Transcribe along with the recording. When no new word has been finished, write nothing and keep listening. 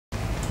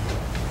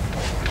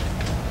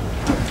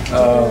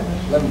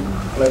Let me,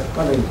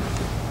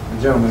 the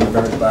gentleman in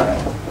the very back.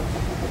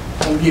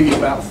 I'm gonna give you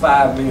about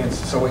 5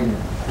 minutes so we can.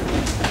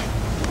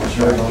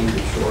 Sure, I'll keep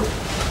it short.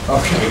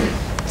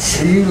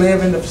 Okay. Do you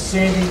live in the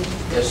vicinity?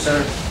 Yes,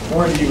 sir.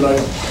 Where do you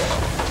live?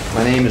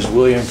 My name is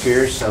William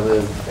Pierce. I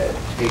live at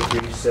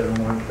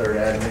 8371 3rd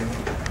Avenue,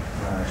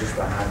 just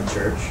behind the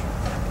church.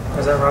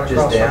 Is that right Just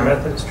across down. from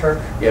Methodist Church?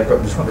 Yeah,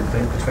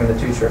 between the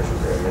two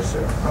churches there, yes,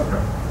 sir.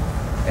 Okay.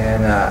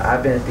 And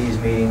I've been at these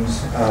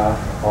meetings,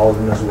 all of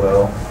them as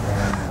well.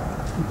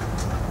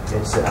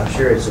 And I'm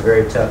sure it's a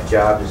very tough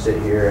job to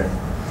sit here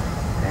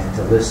and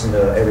to listen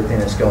to everything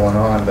that's going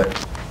on, but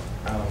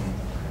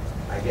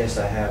I guess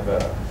I have,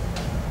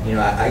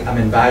 I'm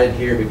invited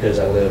here because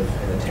I live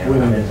in the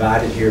town. I'm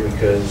invited here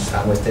because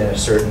I'm within a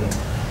certain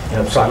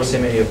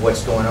proximity of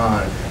what's going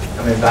on.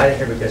 I'm invited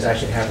here because I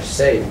should have a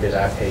say because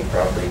I pay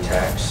property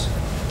tax.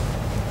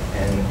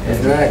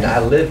 And I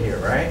live here,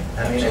 right?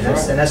 I mean, and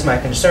that's my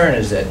concern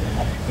is that,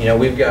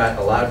 we've got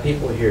a lot of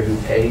people here who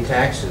pay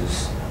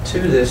taxes to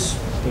this,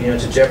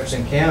 to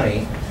Jefferson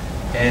County,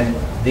 and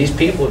these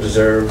people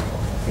deserve,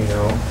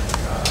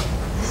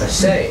 a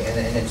say,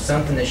 and it's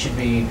something that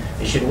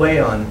should weigh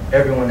on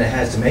everyone that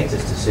has to make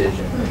this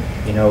decision.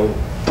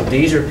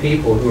 These are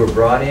people who are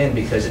brought in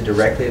because it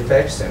directly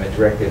affects them. It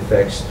directly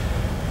affects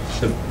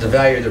the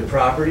value of their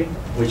property,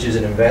 which is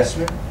an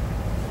investment.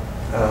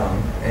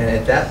 And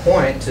at that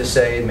point, to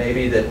say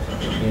maybe that,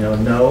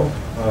 no,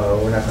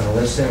 we're not going to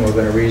listen, we're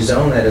going to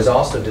rezone, that is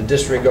also to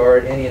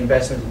disregard any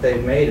investment that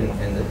they've made in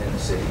the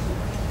city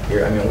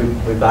here. I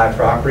mean, we buy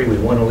property, we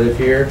want to live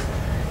here.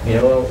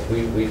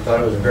 We thought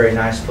it was a very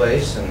nice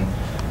place, and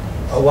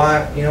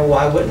why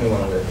wouldn't we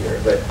want to live here?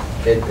 But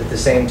at the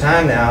same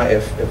time now,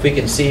 if we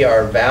can see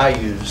our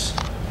values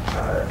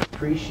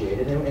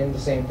appreciated, and the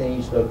same thing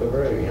you spoke of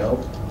earlier,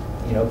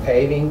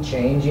 paving,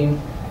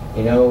 changing,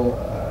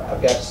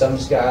 I've got some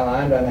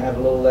skyline, but I'm gonna have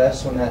a little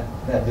less when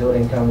that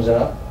building comes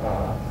up.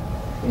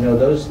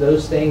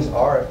 Those things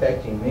are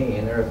affecting me,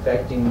 and they're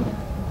affecting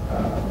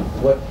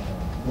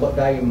what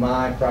value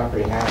my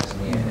property has to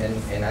me.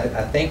 And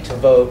I think to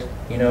vote,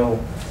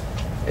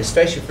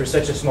 especially for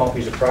such a small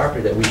piece of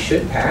property, that we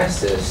should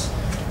pass this,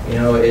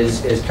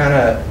 is kind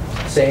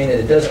of saying that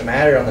it doesn't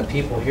matter on the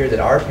people here that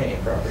are paying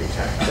property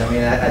tax. I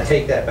mean, I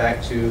take that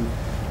back to,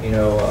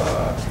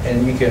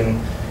 and you can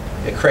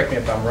correct me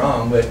if I'm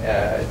wrong, but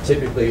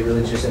typically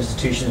religious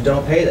institutions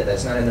don't pay that.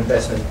 That's not an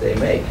investment that they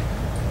make.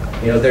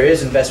 There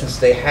is investments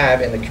they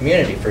have in the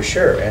community for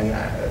sure, and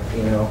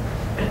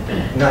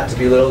not to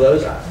belittle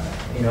those.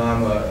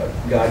 I'm a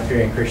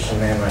God-fearing Christian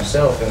man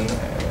myself, and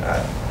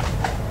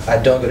I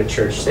don't go to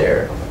church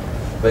there,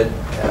 but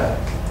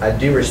I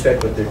do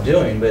respect what they're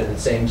doing. But at the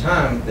same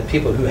time, the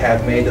people who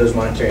have made those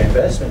monetary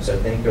investments, I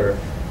think, are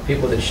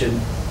people that should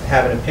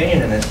have an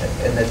opinion, and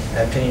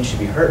that opinion should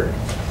be heard.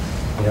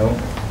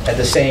 At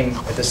the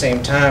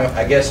same time,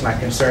 I guess my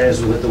concern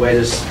is with the way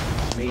this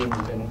meeting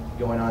has been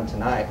going on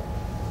tonight.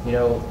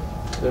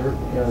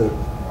 The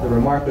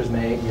remark was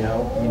made.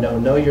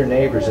 Know your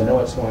neighbors and know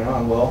what's going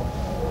on. Well,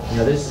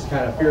 this is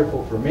kind of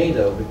fearful for me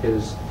though,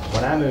 because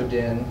when I moved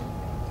in,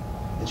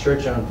 the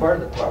church owned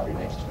part of the property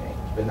next to me,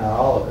 but not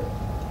all of it.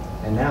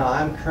 And now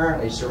I'm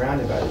currently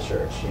surrounded by the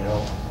church.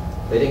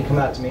 They didn't come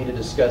out to me to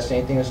discuss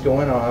anything that's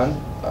going on,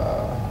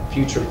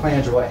 future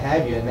plans or what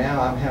have you, and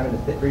now I'm having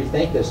to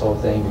rethink this whole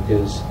thing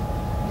because,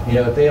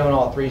 if they own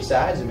all three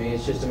sides of me,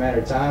 it's just a matter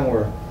of time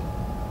where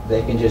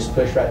they can just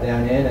push right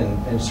down in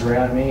and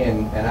surround me,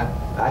 and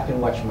I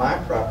can watch my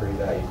property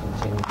value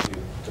continue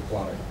to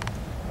plummet.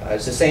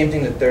 It's the same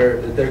thing that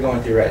they're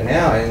going through right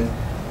now, and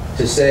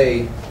to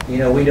say,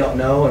 we don't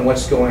know and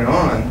what's going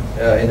on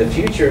in the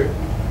future,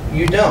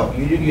 you don't.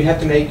 You have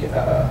to make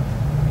an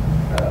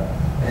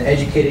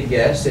educated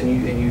guess, and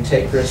you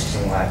take risks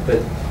in life.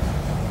 But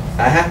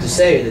I have to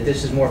say that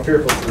this is more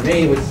fearful for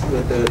me with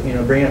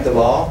the bringing up the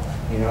law.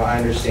 I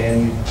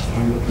understand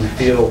you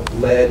feel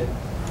led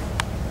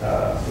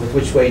with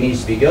which way it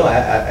needs to be going.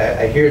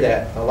 I hear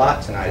that a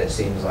lot tonight, it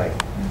seems like,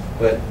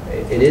 but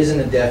it isn't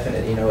a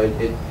definite.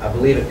 I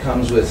believe it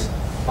comes with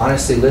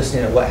honestly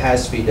listening to what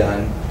has to be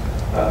done,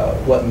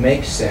 what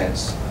makes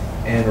sense,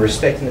 and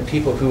respecting the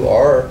people who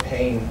are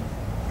paying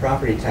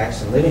property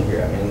tax and living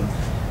here. I mean,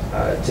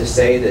 to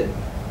say that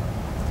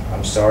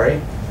I'm sorry,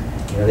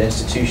 the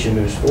institution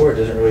moves forward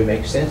doesn't really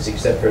make sense,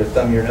 except for to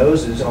thumb your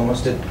noses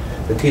almost at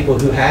the people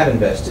who have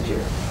invested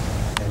here.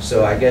 And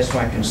so I guess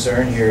my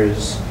concern here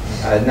is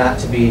not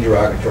to be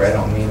derogatory. I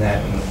don't mean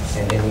that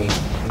in any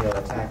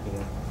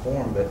attacking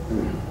form, but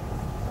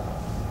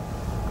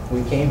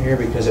we came here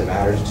because it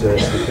matters to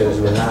us,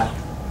 because we're not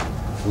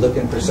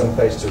looking for some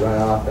place to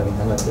run off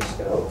and let this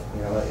go.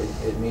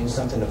 It means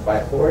something to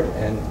fight for it,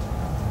 and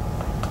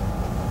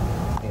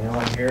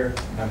I'm here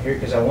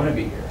because I want to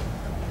be here.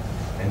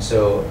 And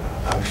so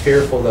I'm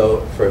fearful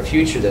though for a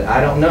future that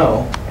I don't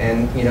know,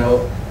 and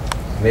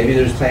maybe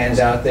there's plans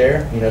out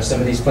there. Some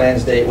of these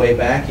plans date way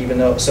back, even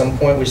though at some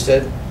point they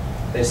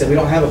said we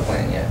don't have a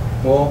plan yet.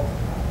 Well,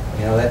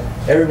 that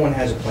everyone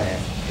has a plan.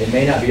 It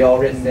may not be all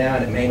written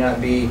down. It may not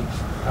be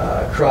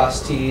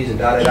crossed T's and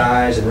dotted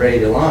I's and ready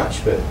to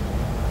launch, but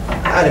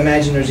I'd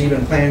imagine there's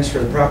even plans for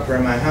the property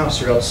in my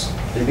house, or else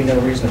there'd be no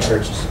reason to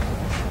purchase it.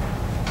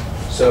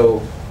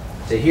 So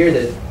to hear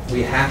that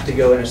we have to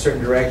go in a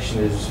certain direction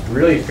is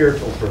really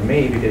fearful for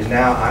me, because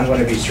now I'm going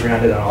to be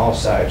surrounded on all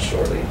sides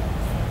shortly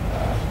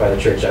by the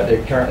church.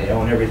 They currently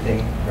own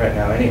everything right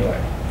now anyway.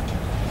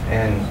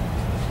 And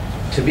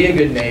to be a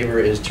good neighbor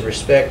is to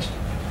respect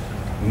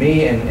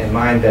me and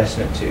my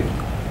investment too.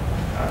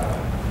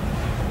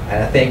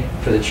 And I think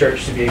for the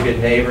church to be a good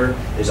neighbor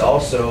is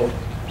also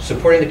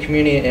supporting the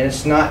community, and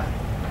it's not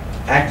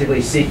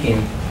actively seeking,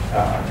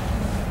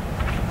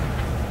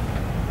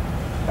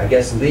 I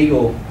guess,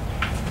 legal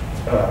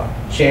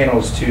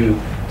channels to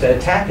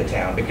attack a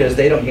town, because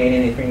they don't gain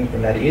anything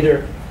from that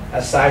either,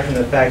 aside from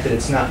the fact that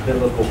it's not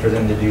biblical for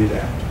them to do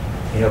that.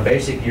 You know,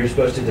 basically, you're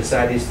supposed to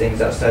decide these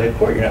things outside of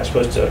court. You're not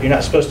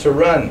supposed to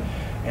run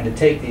and to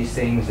take these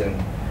things and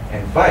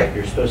fight.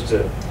 You're supposed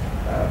to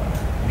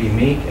be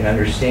meek and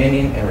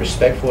understanding and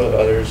respectful of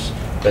others,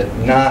 but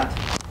not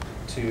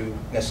to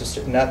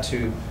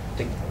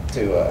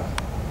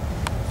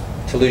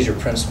lose your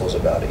principles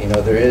about it. You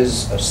know, there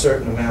is a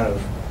certain amount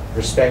of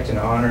respect and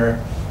honor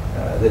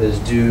that is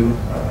due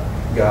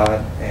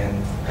God,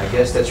 and I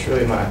guess that's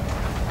really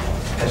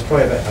that's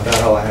probably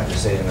about all I have to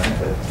say tonight.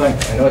 But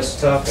Thank you. I know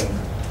it's tough, and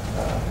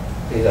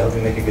please, I hope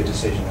you make a good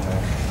decision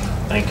tonight.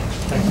 Thank you.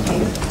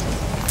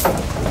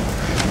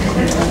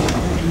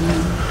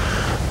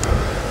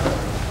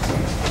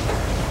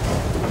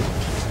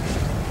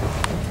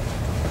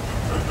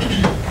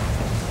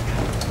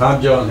 I'm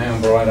John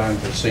Hambright. I'm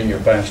the senior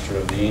pastor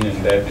of the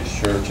Enon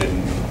Baptist Church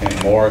in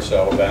Morris,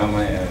 Alabama,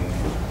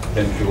 and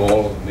been to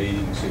all of the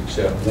meetings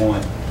except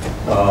one.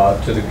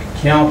 To the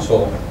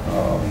council,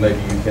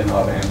 maybe you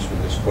cannot answer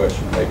this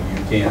question, maybe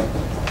you can.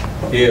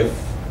 If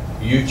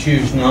you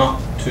choose not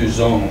to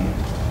zone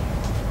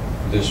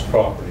this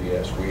property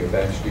as we have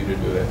asked you to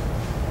do it,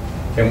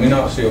 can we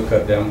not still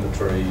cut down the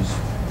trees?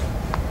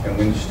 Can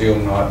we still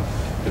not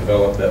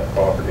develop that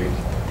property?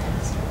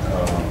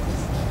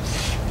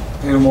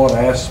 In what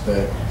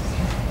aspect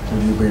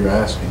would you be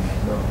asking?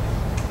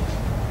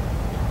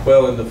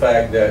 Well, in the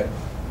fact that,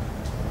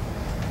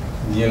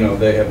 you know,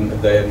 they have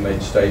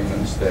made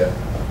statements that,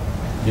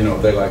 you know,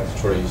 they like the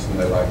trees and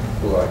they like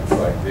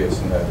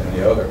this and that and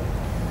the other.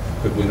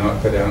 Could we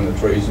not cut down the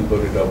trees and put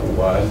a double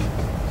wide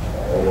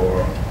or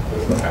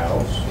a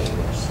house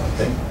or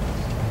something?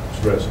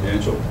 It's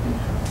residential.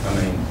 I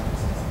mean,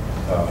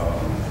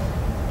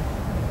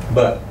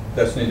 but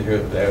that's neither here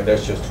nor there.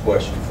 That's just a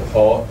question for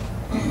thought.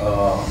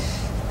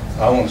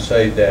 I want to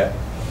say that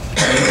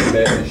in the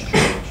Baptist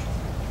Church,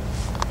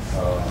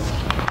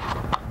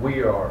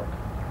 we are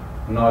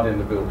not in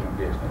the building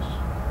business.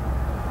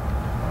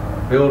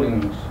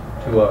 Buildings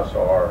to us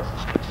are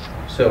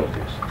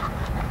facilities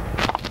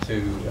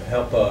to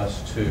help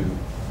us to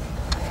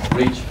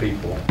reach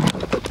people,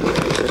 to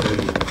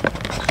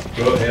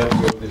help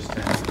grow this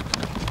town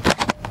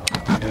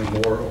in a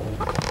moral,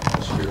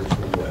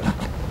 spiritual way.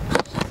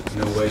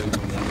 No way do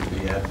we want to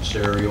be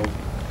adversarial.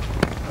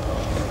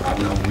 I've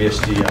known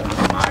Misty, I've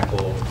known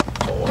Michael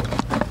for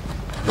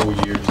more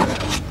years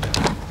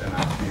than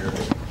I've here at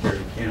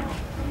Carey County.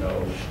 I know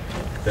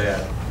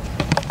that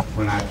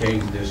when I came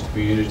to this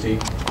community,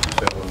 I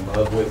fell in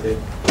love with it.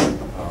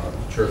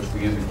 The church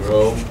began to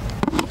grow,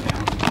 the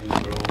town began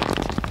to grow.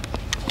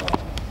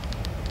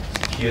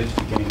 Kids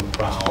became a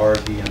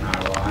priority in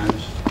our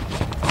lives.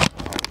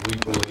 We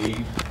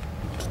believe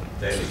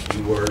that if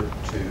you were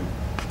to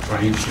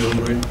train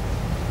children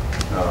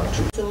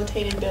to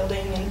facilitated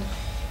building, and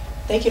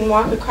they can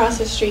walk across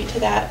the street to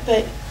that,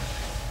 but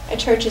a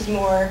church is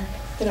more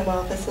than a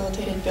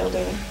well-facilitated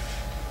building.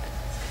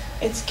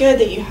 It's good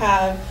that you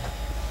have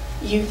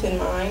youth in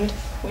mind.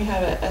 We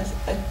have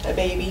a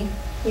baby.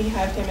 We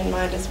have him in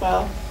mind as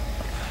well.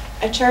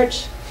 A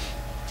church,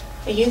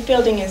 a youth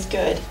building is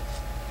good.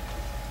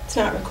 It's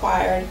not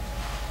required.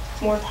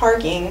 More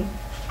parking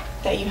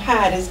that you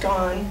had is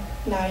gone.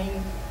 Now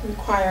you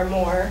require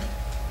more.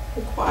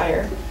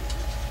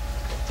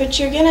 But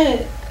you're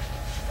gonna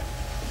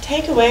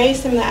take away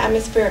some of the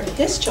atmosphere of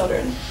his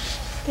children.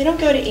 They don't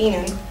go to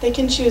Enon. They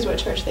can choose what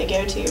church they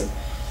go to.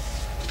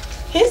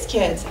 His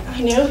kids,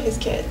 I know his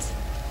kids.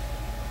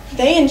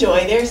 They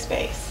enjoy their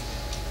space,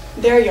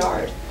 their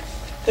yard,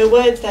 the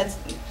woods that's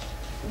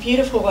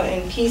beautiful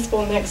and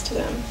peaceful next to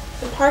them.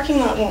 The parking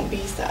lot won't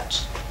be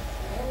such.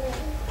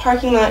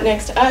 Parking lot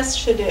next to us,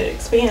 should it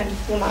expand,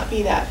 will not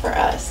be that for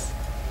us.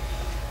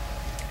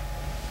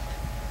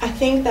 I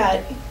think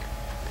that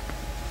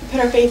we put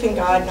our faith in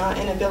God, not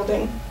in a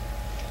building,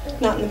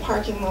 not in the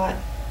parking lot.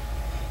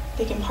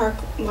 They can park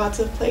lots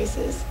of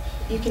places.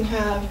 You can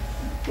have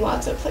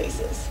lots of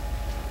places.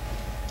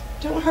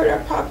 Don't hurt our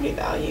property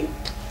value.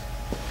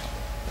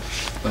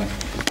 Thank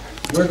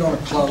you. We're going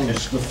to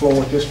close the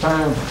floor at this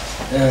time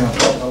and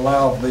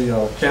allow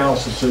the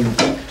council to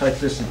take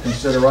this into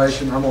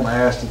consideration. I'm going to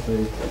ask that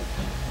the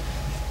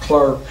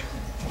clerk,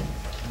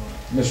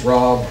 Ms.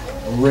 Robb,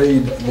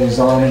 read the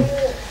zoning.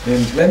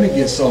 And let me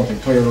get something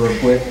clear real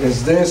quick.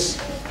 Is this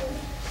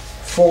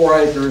 4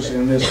 acres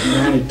in this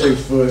 92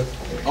 foot,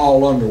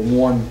 all under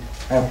one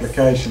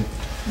application.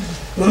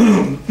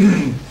 Of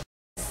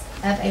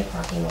a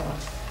parking lot.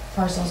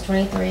 Parcels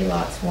 23,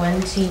 lots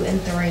 1, 2,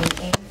 and 3,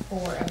 and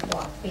 4 of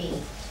Block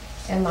B,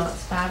 and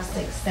lots 5,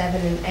 6,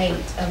 7, and 8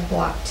 of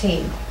Block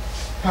 2.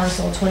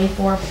 Parcel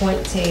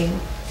 24.2,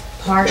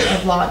 part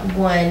of Lot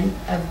 1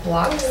 of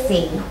Block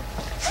C.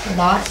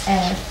 Lot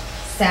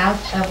F,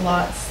 south of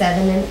Lot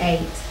 7 and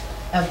 8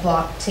 of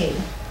Block 2.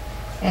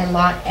 And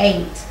Lot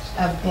 8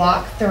 of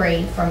Block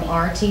 3 from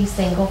RT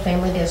Single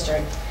Family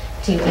District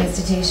to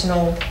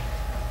Institutional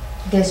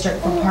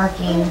District for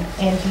parking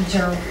and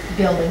future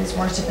buildings,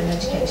 worship, and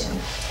education.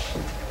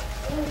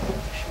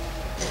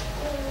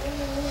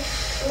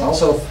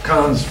 Also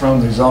comes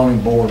from the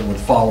zoning board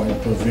with following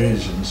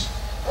provisions.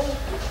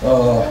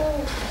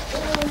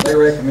 They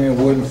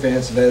recommend wooden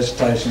fence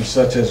vegetation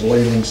such as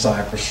leading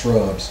cypress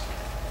shrubs,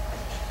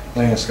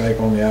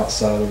 landscape on the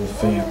outside of the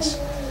fence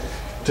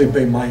to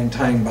be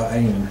maintained by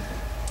Enum.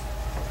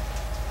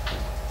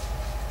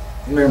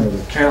 Remember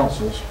the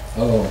councils,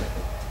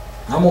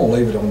 I'm gonna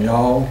leave it on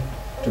y'all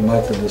to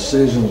make the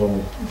decisions on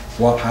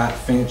what height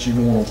fence you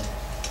want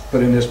to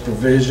put in this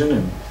provision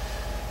and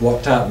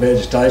what type of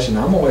vegetation.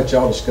 I'm gonna let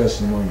y'all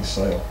discuss it among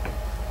yourself.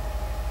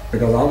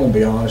 Because I'm gonna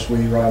be honest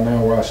with you right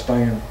now where I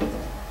stand.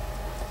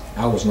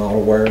 I was not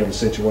aware of the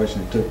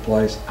situation that took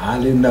place. I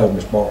didn't know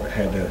Ms. Bartlett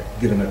had to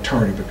get an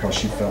attorney because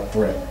she felt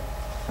threatened.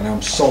 And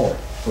I'm sorry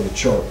for the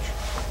church.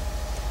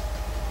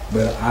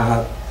 But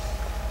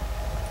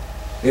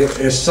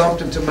it's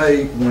something to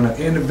me when an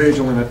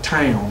individual in a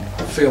town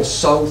feels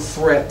so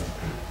threatened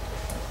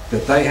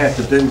that they have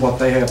to do what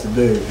they have to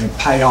do and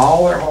pay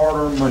all their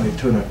hard-earned money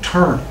to an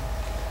attorney.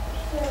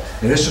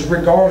 And this is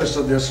regardless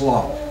of this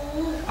law.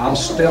 I'll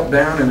step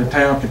down and the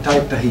town can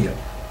take the hit.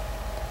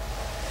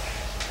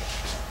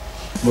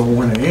 But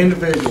when an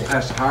individual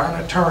has to hire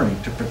an attorney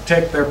to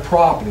protect their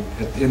property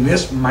in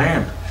this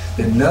manner,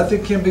 that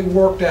nothing can be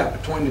worked out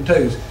between the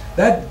two,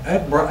 that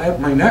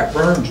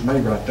burns me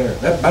right there.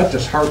 That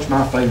just hurts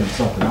my feelings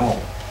something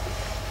awful.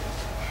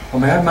 I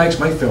mean, that makes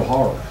me feel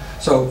horrible.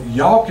 So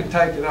y'all can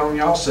take it on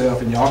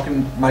yourself and y'all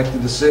can make the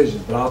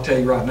decisions, but I'll tell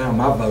you right now,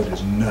 my vote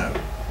is no.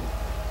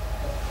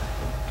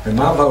 And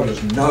my vote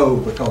is no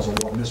because of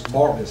what Ms.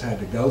 Bartlett has had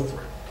to go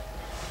through.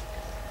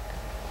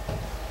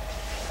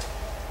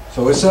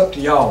 So it's up to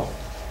y'all.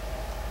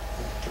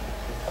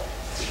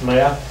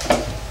 Mayor,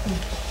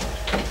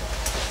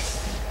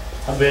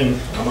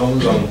 I'm on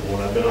the zoning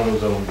board. I've been on the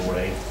zoning board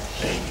 8 years,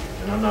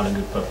 and I'm not a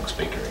good public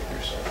speaker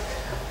either, so.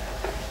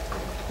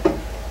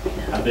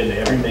 I've been to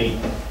every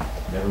meeting,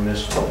 never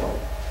missed one.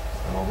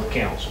 I'm on the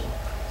council.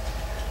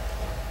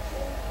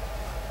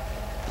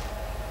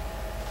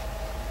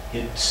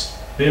 It's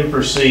been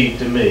perceived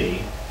to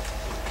me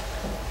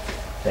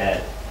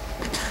that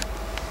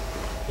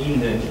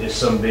Enum is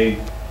some big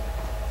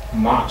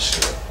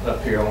monster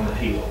up here on the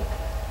hill.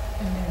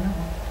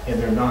 And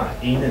they're not.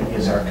 Enum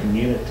is our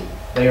community.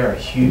 They are a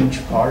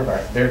huge part of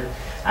our,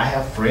 I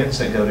have friends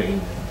that go to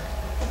Enum.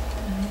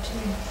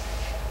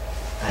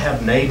 I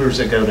have neighbors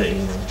that go to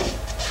Enum.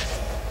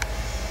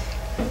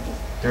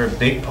 They're a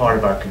big part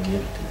of our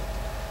community.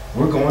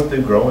 We're going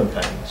through growing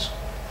pains,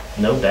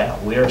 no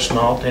doubt. We are a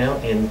small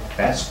town, and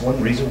that's one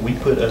reason we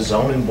put a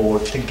zoning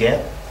board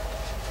together,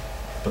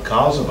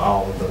 because of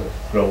all of the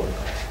growing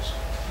pains.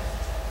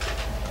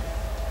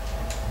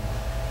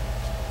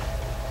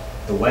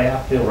 The way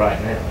I feel right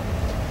now,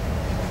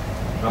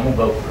 I'm gonna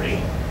vote for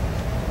Enum.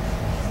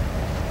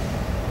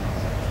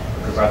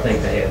 Because I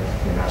think they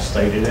have, and I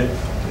stated it,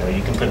 you know,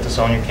 you can put this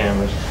on your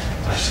cameras,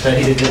 I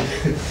stated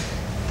it,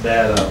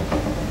 that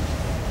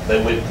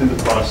they went through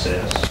the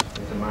process,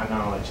 and to my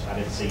knowledge, I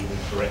didn't see the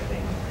correct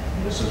thing.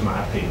 And this is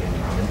my opinion,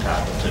 I'm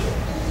entitled to it,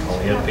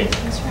 only an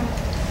opinion. That's right.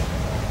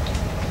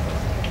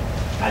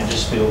 I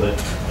just feel that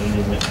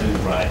Enum went through the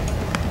right.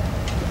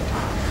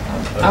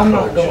 I'm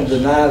not going to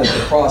deny that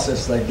the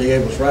process they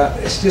did was right.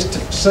 It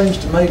seems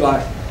to me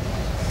like,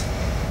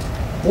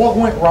 what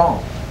went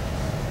wrong?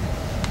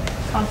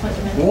 Conflict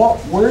of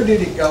interest. Where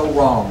did it go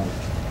wrong?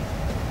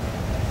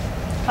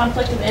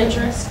 Conflict of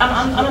interest.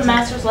 I'm a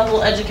master's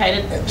level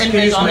educated Excuse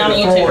individual. I'm me, not an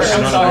before YouTuber. it's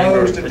I'm not sorry.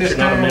 closed at But this you're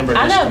not a time. member of I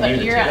this know, but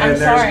community. you're. I'm And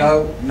sorry.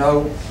 there's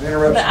no But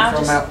interruption I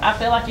from just. out. I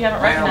feel like you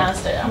haven't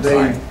recognized it. I'm The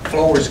sorry.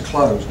 floor is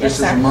closed. Yes, This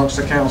is sir. amongst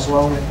the council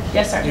only.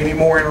 Yes, sir. Any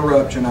more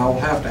interruption, I will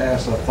have to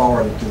ask the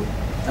authority to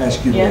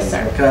ask you to Yes, leave,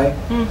 sir. okay?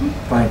 Mm-hmm.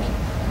 Thank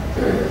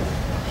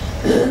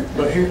you.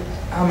 But here,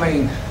 I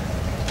mean,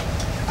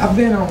 I've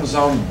been on the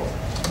zoning board.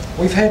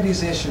 We've had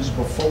these issues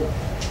before.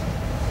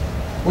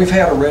 We've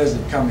had a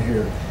resident come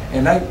here,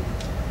 and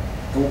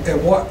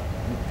what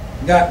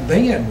got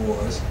then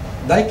was,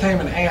 they came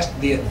and asked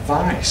the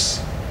advice,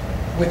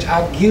 which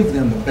I give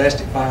them the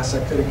best advice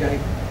I could have gave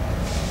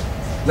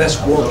them. Let's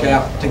work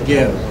out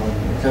together,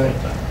 okay?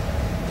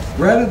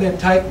 Rather than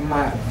take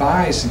my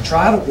advice and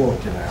try to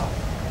work it out,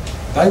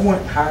 they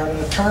went and hired an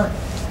attorney.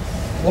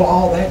 Well,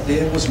 all that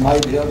did was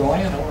made the other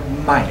landowner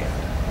mad.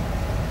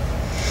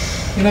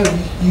 You know,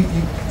 you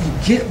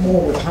get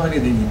more with honey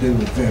than you do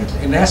with vinegar,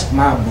 and that's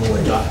my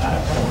belief.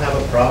 I don't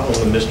have a problem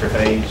with Mr.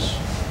 Hayes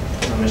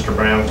or Mr.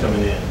 Brown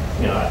coming in.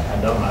 You know, I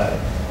don't.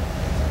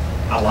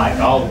 I like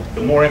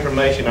the more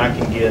information I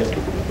can get,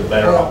 the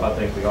better off I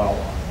think we all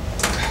are.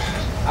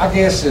 I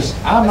guess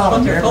I'm not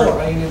a member of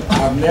Enid.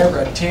 I've never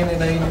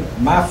attended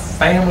Enid. My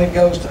family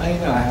goes to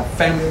Enid. I have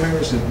family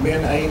members that have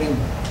been to Enid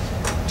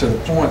to the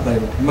point they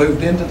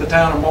moved into the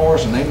town of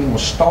Morris, and Enid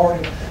was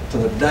started to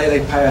the day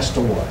they passed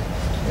away.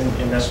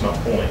 And that's my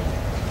point.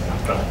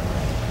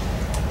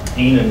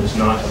 Enid is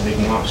not a big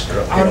monster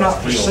up here. I'm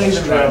not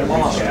perceiving that a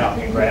monster.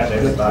 And grab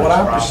everybody's What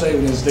I'm property.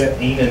 perceiving is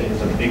that Enid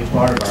is a big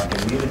part of our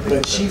community.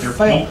 But she They're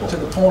felt people. to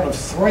the point of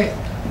threat.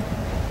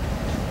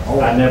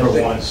 I never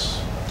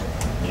once,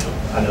 you know,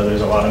 I know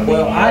there's a lot of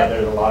media, Well,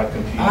 there's a lot of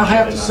confusion. I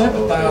have to and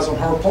sympathize on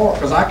her part,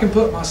 because I can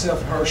put myself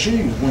in her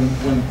shoes when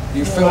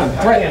you're feeling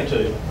I threatened.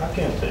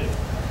 can too.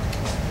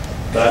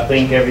 But I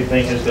think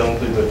everything has gone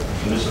through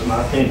and this is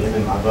my opinion,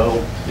 and my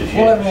vote is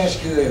Well, let me yes.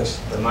 ask you this.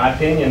 But my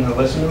opinion, now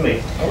listen to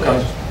me.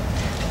 Okay.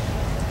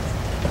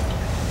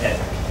 Yeah,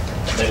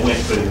 they went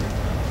through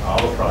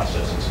all the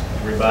processes.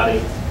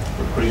 Everybody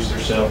recruits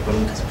themselves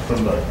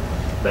from the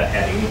that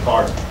had any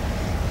part.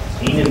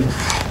 Enid,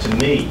 to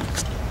me,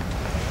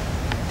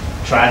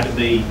 tried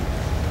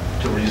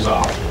to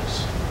resolve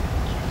this.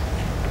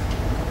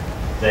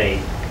 The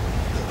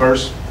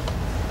first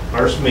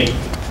meeting,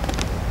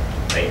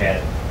 they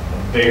had a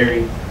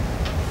very,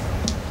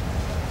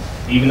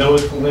 even though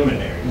it was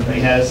preliminary, they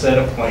had a set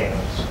of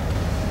plans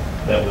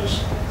that was,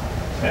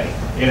 hey,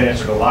 it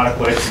answered a lot of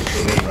questions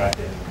for me right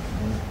there.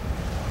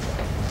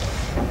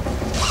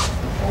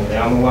 On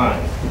down the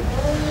line.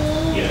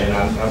 You know, and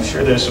I'm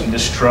sure there's some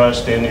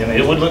distrust and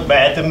it would look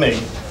bad to me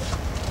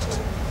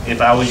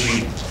if I was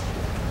you.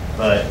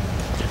 But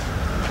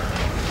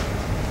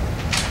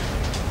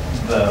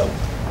the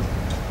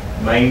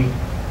main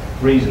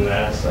reason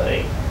that I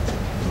say,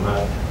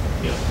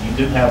 you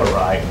do have a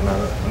right, and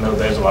I know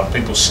there's a lot of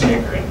people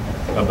snickering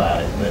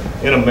about it, but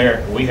in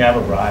America, we have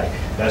a right.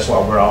 That's why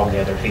we're all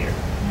gathered here.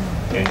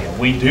 And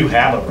we do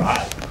have a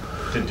right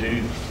to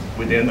do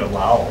within the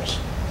laws,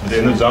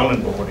 within the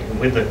zoning board, and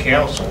with the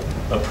council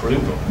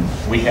approval.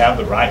 We have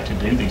the right to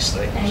do these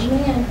things.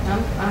 Amen. I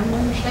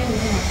understand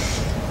that.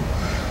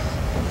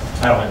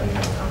 I don't have any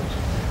more comments.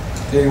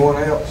 Anyone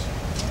else?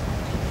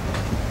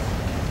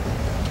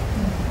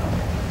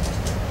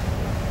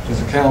 Is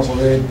the council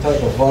ready to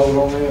take a vote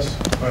on this?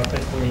 I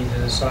think we need to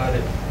decide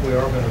if we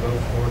are going to vote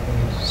for it. We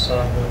need to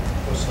decide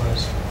what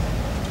size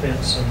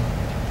fence and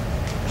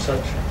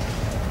such.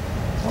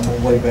 I'm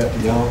gonna leave that to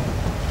y'all.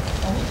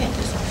 Oh, we can't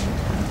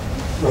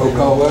decide. Roll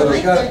call, well, The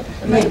it's got.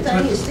 main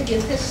thing is to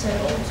get this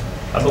settled,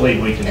 I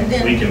believe we can and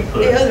then put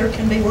the other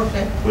can be worked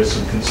out. with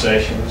some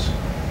concessions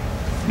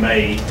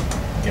made,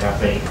 and I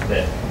think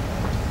that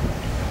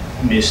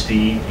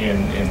Misty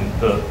and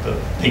the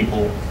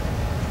people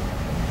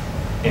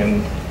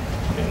in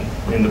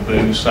the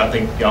booths, I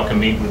think y'all can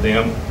meet with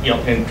them,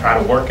 and try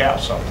to work out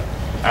something.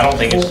 I don't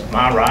think it's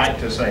my right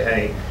to say,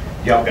 hey,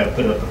 y'all gotta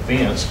put up a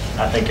fence.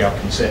 I think y'all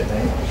can sit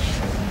down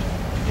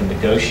and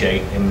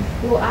negotiate and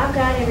Well, I've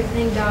got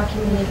everything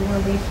documented where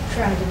we've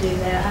tried to do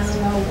that. I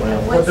don't know. Well,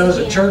 But once does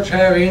the again- church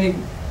have any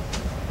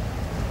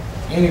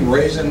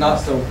reason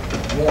not to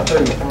want to?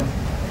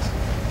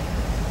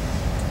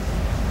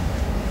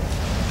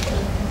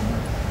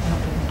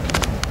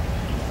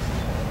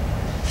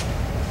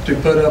 To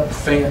put up a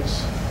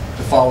fence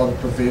to follow the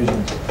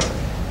provisions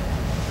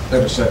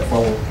that are set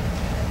forward?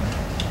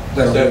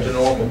 That Is are- that the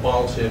normal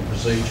policy and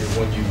procedure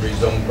when you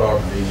rezone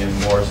property in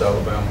Morris,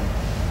 Alabama?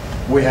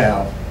 We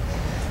have.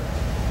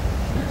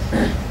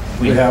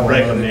 we have on that-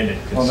 recommended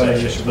on that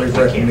concessions, issue, but we've we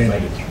can't recommended.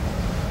 make it.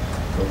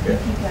 Okay.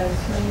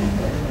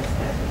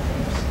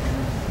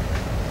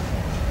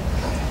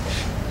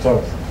 So,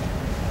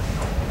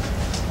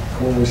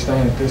 where we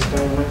stand at this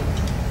time,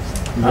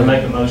 man? I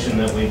make a motion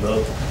that we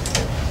vote.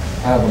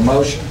 I have a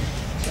motion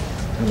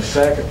and a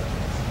second.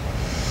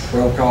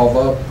 Roll call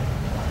vote.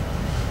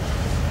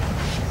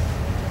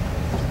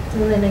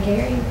 Linda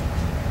Gary,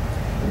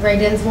 Ray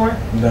Dinsmore,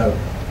 No.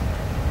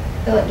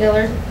 Philip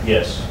Dillard,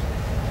 Yes.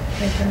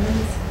 Rick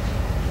Hermanns,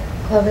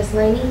 Clovis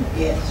Laney,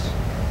 Yes.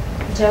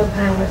 Joe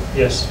Pilot.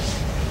 Yes.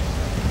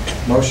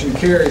 Motion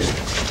carries.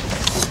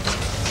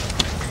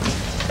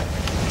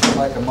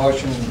 Make a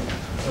motion,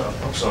 Oh,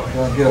 I'm sorry.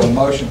 gonna get a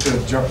motion to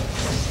adjourn.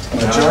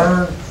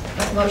 Adjourn.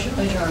 Motion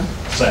adjourned.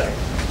 Second.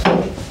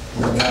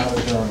 We're now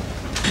adjourned.